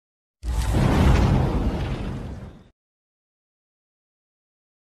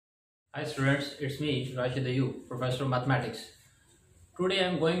Hi students, it's me Rashid Ayub, Professor of Mathematics. Today I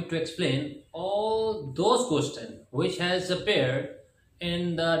am going to explain all those questions which has appeared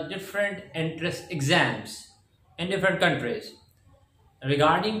in the different entrance exams in different countries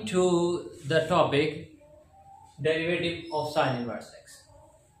regarding to the topic derivative of sine inverse x.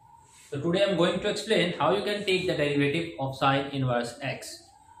 So today I am going to explain how you can take the derivative of sine inverse x.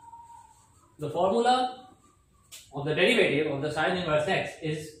 The formula of the derivative of the sine inverse x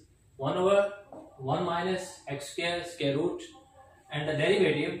is 1 over 1 minus x square root, and the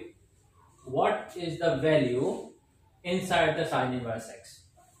derivative, what is the value inside the sine inverse x.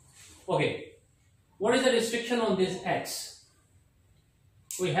 Okay, what is the restriction on this x?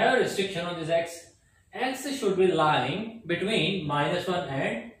 We have a restriction on this x. X should be lying between -1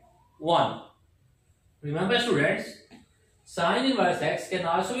 and 1. Remember students, sine inverse x can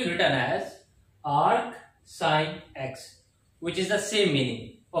also be written as arc sine x, which is the same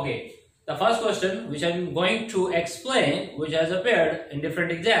meaning. Okay, the first question which I am going to explain, which has appeared in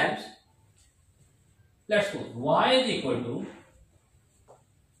different exams. Let's go. Y is equal to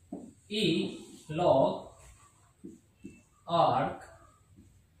E log arc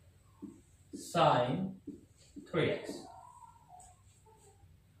sine 3x.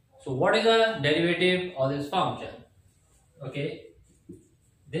 So what is the derivative of this function? Okay,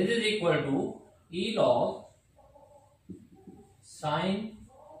 this is equal to E log sine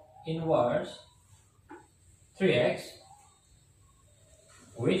inverse 3x,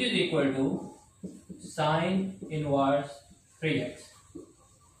 which is equal to sine inverse 3x.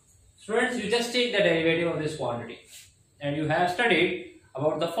 Students, you just take the derivative of this quantity, and you have studied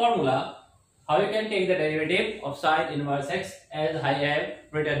about the formula how you can take the derivative of sine inverse x as I have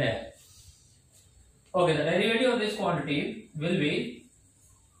written there. Okay, the derivative of this quantity will be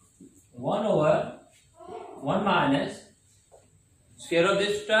 1 over 1 minus square of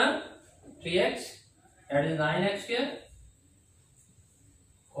this term 3x, that is 9x square.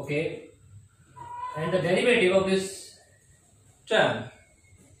 Okay, and the derivative of this term,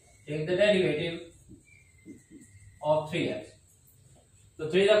 take the derivative of 3x.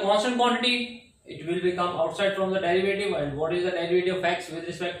 So 3 is a constant quantity, it will become outside from the derivative. And what is the derivative of x with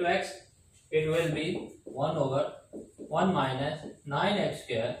respect to x? It will be 1 over 1 minus 9x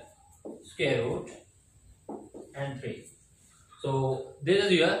square root and 3. So this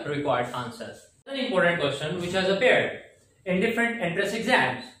is your required answer. An important question which has appeared in different entrance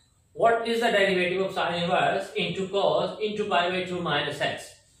exams. What is the derivative of sine inverse into cos into pi by 2 minus x?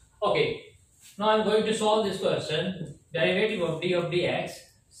 Okay, now I am going to solve this question. Derivative of d of dx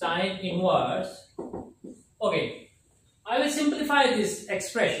sine inverse. Okay, I will simplify this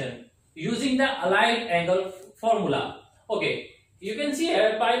expression using the allied angle formula. Okay, you can see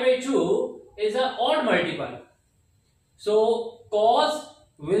here pi by 2 is an odd multiple. So cos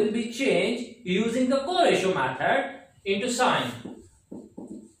will be changed using the co-ratio method into sine,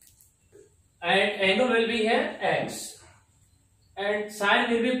 and angle will be here x, and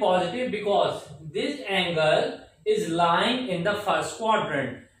sine will be positive because this angle is lying in the first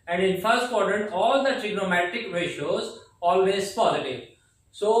quadrant, and in first quadrant all the trigonometric ratios always positive.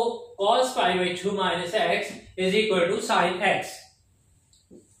 So cos pi by 2 minus x is equal to sine x.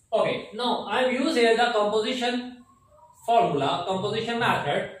 Okay, now I have used here the composition formula, composition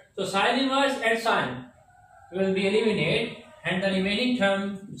method. So sine inverse and sine will be eliminated, and the remaining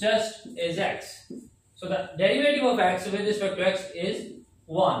term just is x. So the derivative of x with respect to x is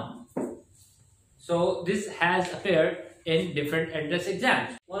 1. So this has appeared in different entrance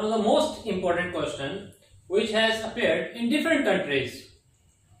exams. One of the most important question which has appeared in different countries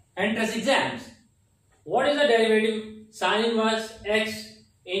entrance exams. What is the derivative sine inverse x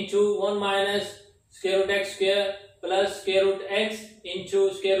into 1 minus square root x square plus square root x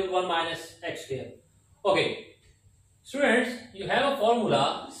into square root 1 minus x square? Okay, students, you have a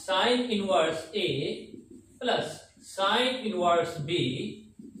formula sine inverse A plus sine inverse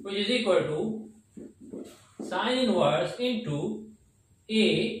B, which is equal to sine inverse into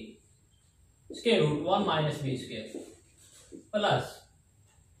A square root 1 minus B square plus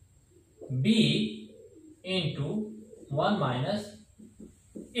B into 1 minus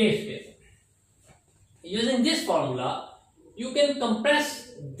A square. Using this formula, you can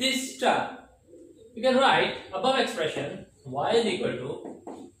compress this term. You can write above expression y is equal to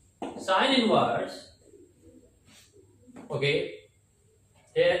sine inverse. Okay,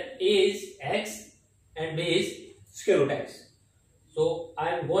 here is x and b is square root x. So I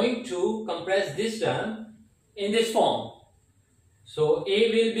am going to compress this term in this form. So a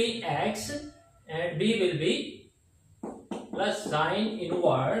will be x and b will be plus sine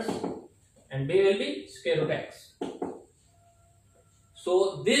inverse and b will be square root x.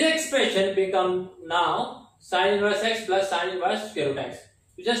 So this expression become now sin inverse x plus sin inverse square root x.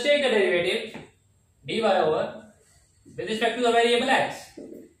 You just take the derivative dy over with respect to the variable x.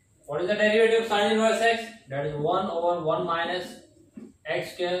 What is the derivative of sin inverse x? That is 1 over 1 minus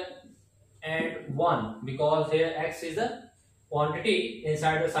x square and 1, because here x is the quantity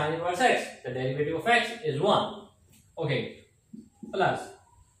inside the sin inverse x. The derivative of x is 1. Okay. Plus,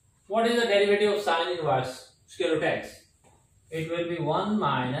 what is the derivative of sin inverse square root x? It will be 1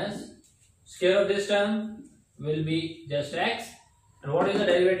 minus square of this term will be just x. And what is the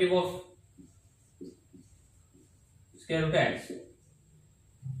derivative of square root x?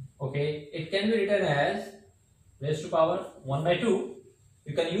 Okay, it can be written as raised to power 1 by 2.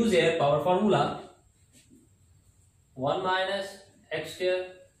 You can use here power formula. 1 minus x square,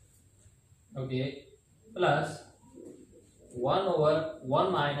 okay, plus 1 over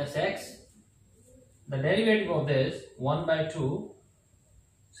 1 minus x. The derivative of this 1 by 2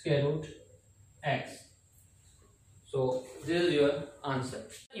 square root x. So this is your answer.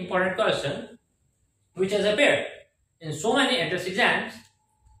 Important question which has appeared in so many entrance exams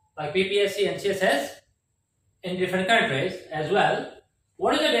like PPSC and CSS in different countries as well.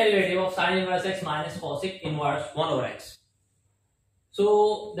 What is the derivative of sin inverse x minus cos inverse 1 over x?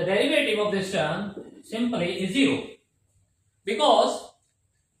 So the derivative of this term simply is 0, because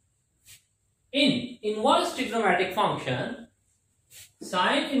in inverse trigonometric function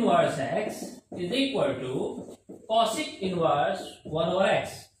sin inverse x is equal to cos inverse 1 over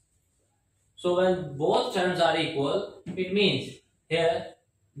x. So when both terms are equal, it means here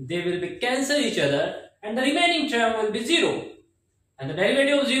they will be cancel each other and the remaining term will be 0. And the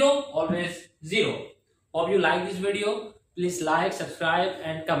derivative of 0 always 0. Hope you like this video. Please like, subscribe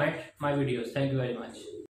and comment my videos. Thank you very much.